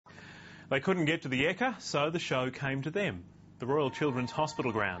They couldn't get to the Ekka, so the show came to them. The Royal Children's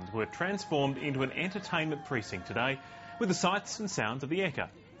Hospital grounds were transformed into an entertainment precinct today with the sights and sounds of the Ekka.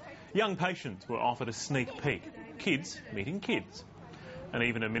 Young patients were offered a sneak peek, kids meeting kids, and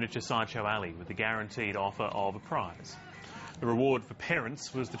even a miniature sideshow alley with the guaranteed offer of a prize. The reward for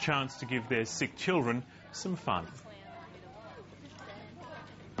parents was the chance to give their sick children some fun.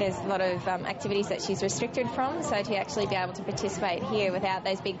 There's a lot of activities that she's restricted from, so to actually be able to participate here without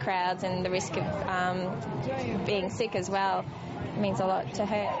those big crowds and the risk of being sick as well means a lot to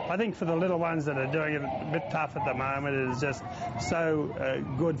her. I think for the little ones that are doing it a bit tough at the moment, it is just so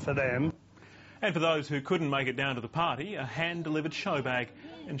good for them. And for those who couldn't make it down to the party, a hand-delivered show bag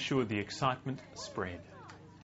ensured the excitement spread.